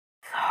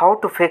how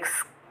to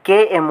fix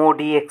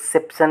KMODE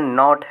exception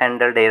not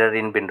handled error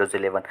in Windows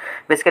 11.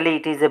 Basically,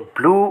 it is a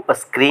blue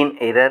screen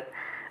error,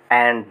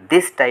 and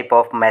this type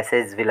of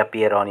message will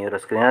appear on your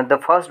screen. And the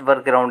first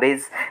workaround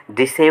is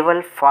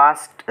disable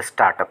fast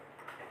startup,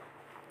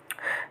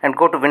 and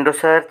go to Windows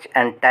search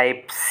and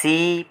type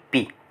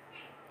CP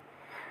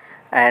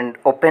and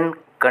open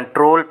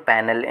control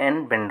panel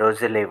in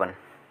Windows 11.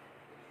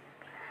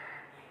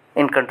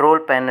 In control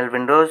panel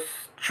Windows,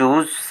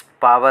 choose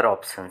power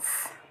options.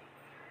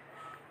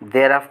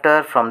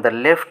 Thereafter, from the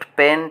left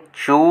pane,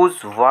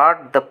 choose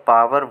what the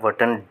power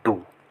button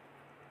do.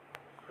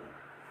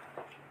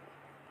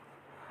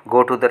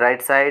 Go to the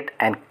right side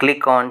and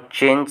click on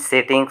change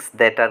settings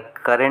that are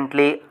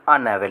currently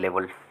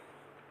unavailable.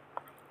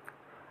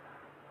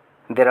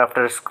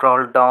 Thereafter,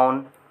 scroll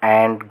down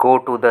and go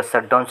to the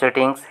shutdown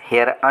settings.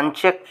 Here,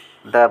 uncheck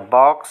the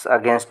box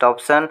against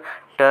option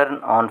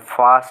turn on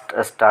fast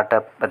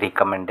startup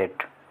recommended.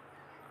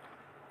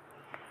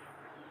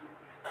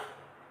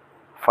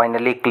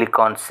 Finally, click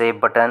on save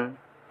button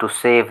to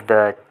save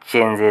the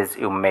changes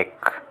you make.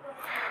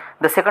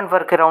 The second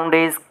workaround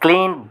is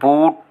clean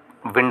boot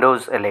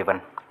Windows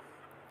 11.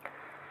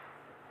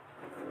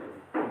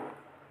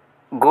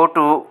 Go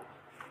to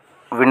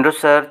Windows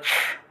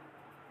search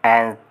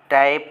and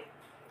type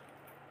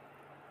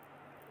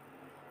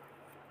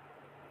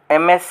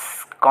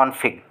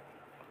msconfig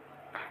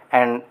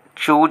and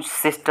choose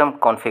system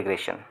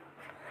configuration.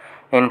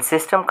 In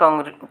system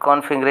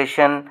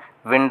configuration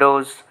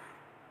Windows,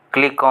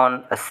 click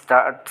on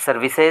start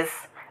services,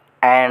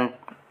 and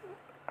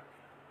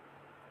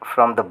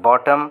from the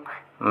bottom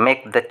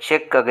make the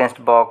check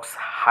against box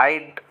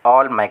hide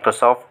all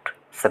Microsoft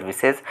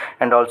services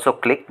and also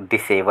click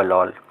disable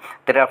all.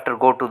 Thereafter,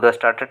 go to the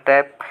starter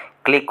tab,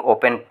 click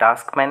open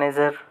task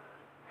manager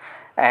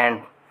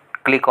and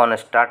click on a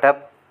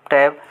startup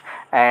tab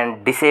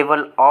and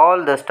disable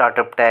all the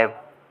startup tab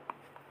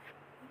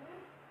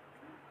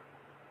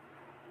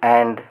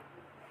and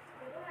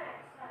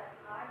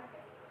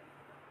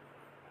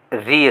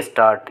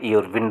restart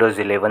your Windows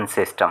 11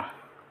 system.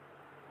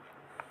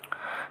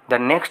 The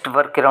next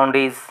workaround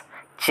is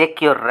check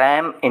your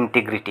RAM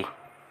integrity.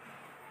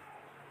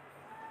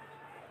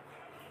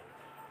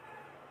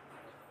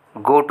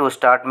 Go to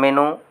start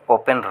menu,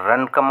 open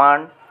run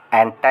command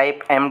and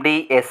type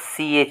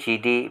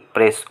mdsched,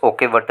 press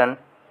OK button.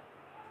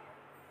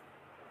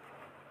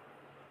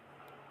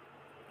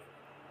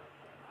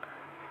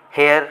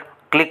 Here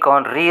click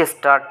on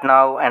restart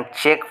now and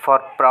check for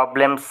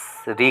problems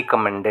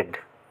recommended.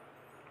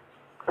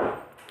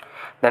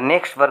 The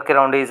next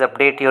workaround is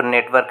update your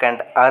network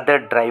and other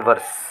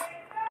drivers.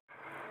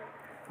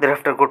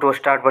 Thereafter, go to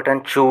start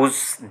button,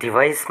 choose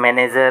device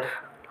manager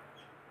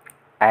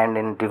and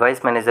in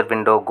device manager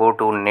window go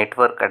to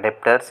network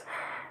adapters.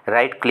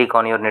 Right click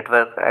on your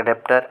network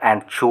adapter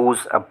and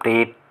choose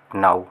update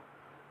now.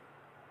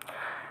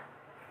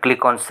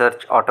 Click on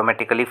search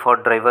automatically for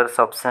drivers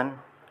option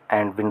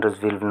and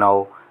Windows will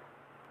now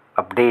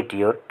update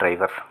your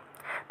driver.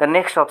 The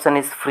next option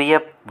is free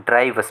up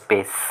drive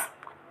space.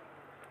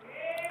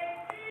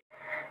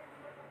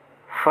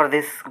 For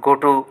this, go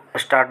to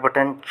start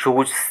button,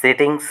 choose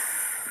settings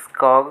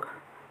cog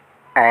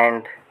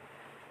and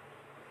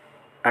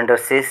under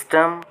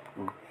system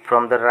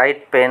from the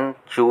right pane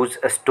choose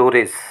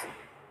storage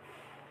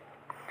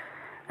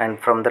and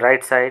from the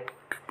right side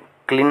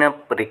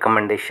cleanup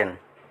recommendation.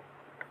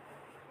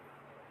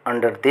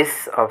 Under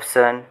this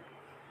option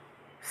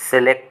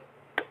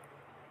select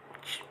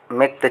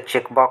make the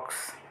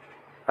checkbox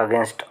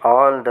against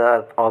all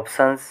the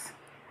options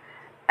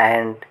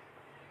and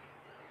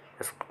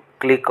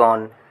click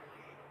on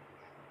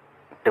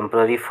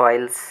temporary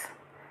files,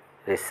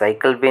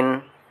 recycle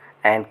bin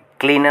and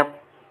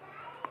cleanup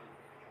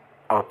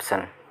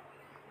option.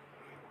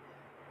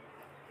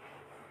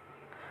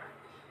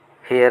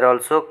 Here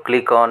also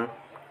click on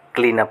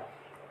cleanup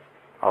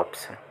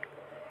option.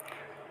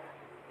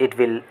 It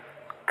will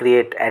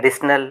create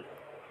additional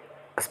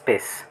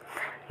space.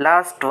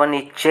 Last one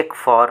is check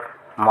for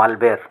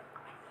malware.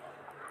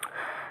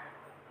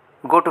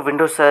 Go to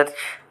Windows search,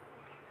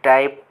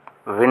 type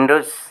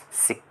Windows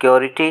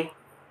security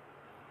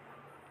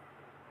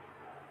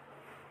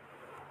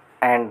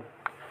and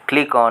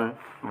click on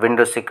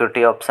Windows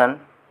security option.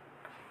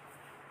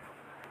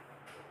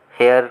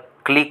 Here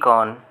click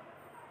on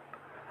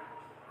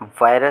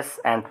virus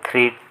and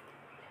threat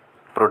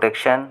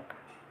protection.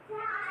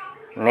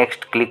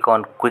 Next click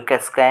on quick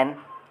scan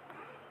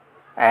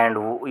and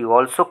you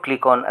also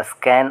click on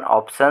scan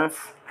options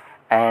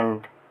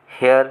and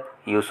here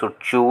you should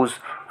choose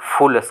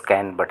full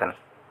scan button.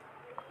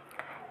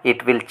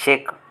 It will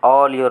check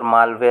all your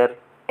malware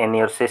in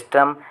your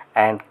system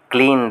and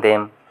clean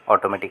them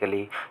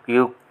automatically.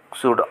 You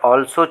should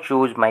also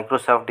choose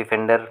Microsoft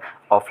Defender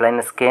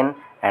offline scan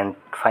and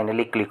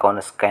finally click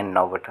on scan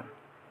now button.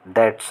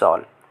 That's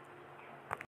all.